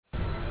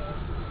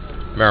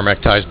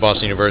Merrimack ties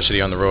Boston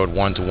University on the road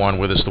 1-1.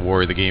 With us, the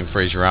warrior of the game,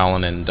 Fraser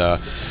Allen, and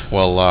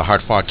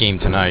hard-fought game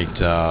tonight.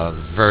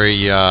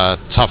 Very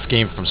tough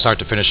game from start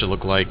to finish. It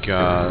looked like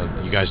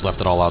you guys left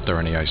it all out there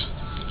on the ice.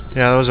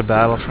 Yeah, that was a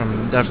battle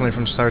definitely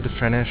from start to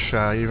finish.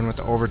 Even with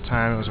the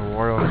overtime, it was a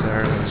war out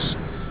there. It was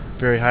a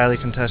very highly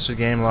contested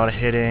game. A lot of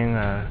hitting,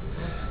 a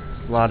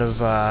lot of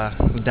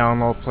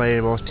down-low play.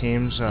 Both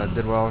teams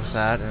did well with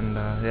that, and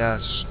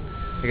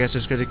I guess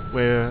it's good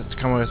to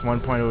come away with 1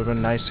 point. It would have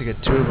been nice to get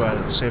two,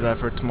 but save that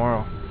for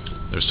tomorrow.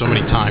 There's so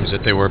many times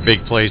that there were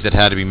big plays that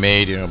had to be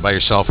made, by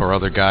yourself or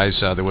other guys.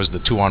 There was the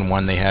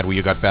 2-on-1 they had where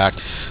you got back.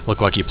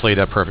 Looked like you played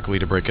that perfectly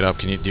to break it up.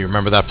 Do you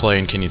remember that play,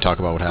 and can you talk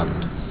about what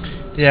happened?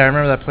 Yeah, I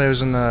remember that play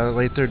was in the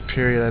late third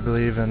period, I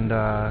believe, and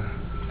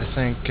I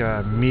think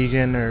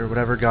Megan or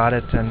whatever got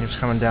it, and he was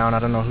coming down. I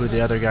don't know who the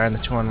other guy in the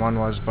 2-on-1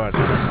 was, but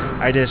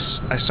I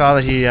saw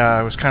that he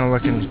was kind of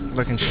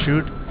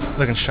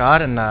looking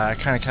shot, and I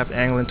kind of kept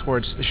angling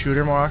towards the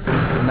shooter more.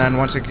 And then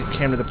once it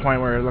came to the point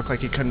where it looked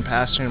like he couldn't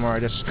pass anymore,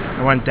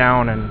 I went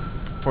down, and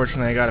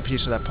fortunately I got a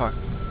piece of that puck.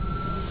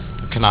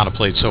 Kanata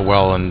played so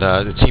well, and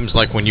it seems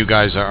like when you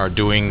guys are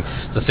doing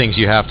the things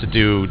you have to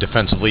do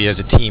defensively as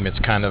a team, it's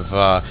kind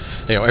of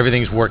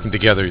everything's working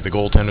together. The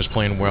goaltender's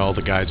playing well,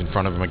 the guys in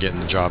front of him are getting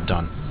the job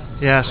done.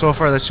 Yeah, so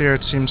far this year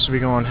it seems to be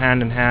going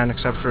hand in hand,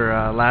 except for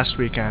last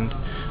weekend.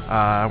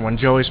 When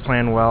Joey's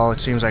playing well, it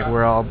seems like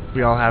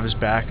we all have his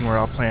back, and we're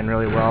all playing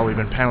really well. We've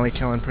been penalty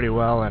killing pretty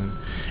well, and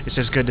it's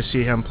just good to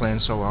see him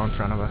playing so well in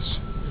front of us.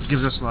 It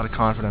gives us a lot of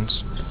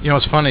confidence.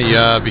 It's funny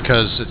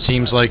because it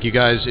seems like you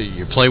guys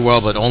you play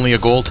well, but only a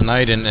goal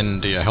tonight,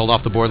 and you held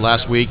off the board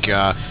last week.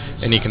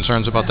 Any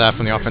concerns about that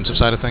from the offensive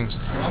side of things?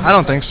 I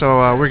don't think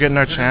so. We're getting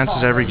our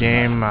chances every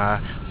game.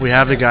 We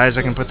have the guys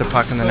that can put the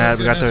puck in the net.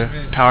 We got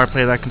the power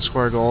play that can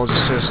score goals.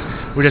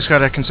 We just got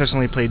to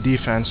consistently play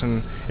defense,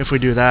 and if we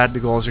do that, the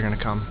goals are going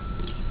to come.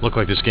 Looked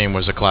like this game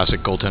was a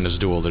classic goaltenders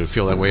duel. Did it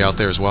feel that way out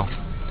there as well?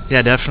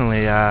 Yeah,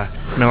 definitely.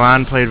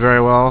 Milan played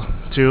very well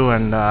too,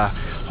 and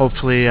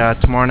hopefully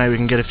tomorrow night we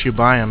can get a few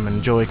by him,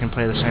 and Joey can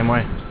play the same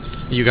way.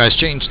 You guys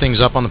changed things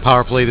up on the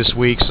power play this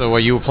week, so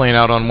you were playing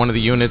out on one of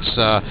the units.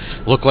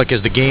 Looked like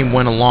as the game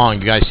went along,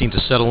 you guys seemed to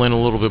settle in a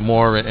little bit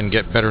more and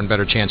get better and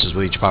better chances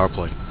with each power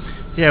play.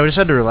 Yeah, we just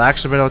had to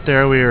relax a bit out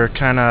there. We were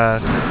kind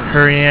of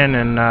hurrying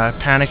and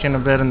panicking a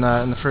bit in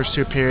the first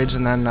two periods,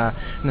 and then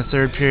in the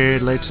third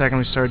period, late second,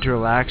 we started to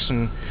relax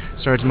and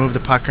started to move the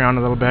puck around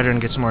a little better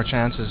and get some more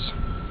chances.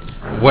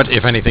 What,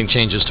 if anything,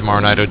 changes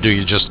tomorrow night, or do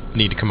you just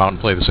need to come out and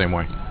play the same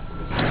way?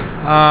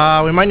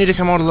 We might need to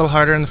come out a little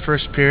harder in the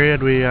first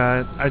period.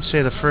 I'd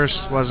say the first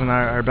wasn't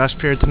our best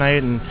period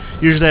tonight, and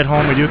usually at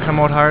home we do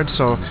come out hard.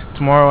 So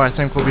tomorrow I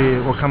think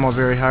we'll come out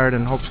very hard,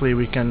 and hopefully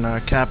we can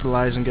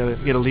capitalize and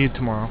get a lead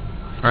tomorrow.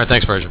 All right,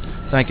 thanks, Fraser.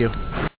 Thank you.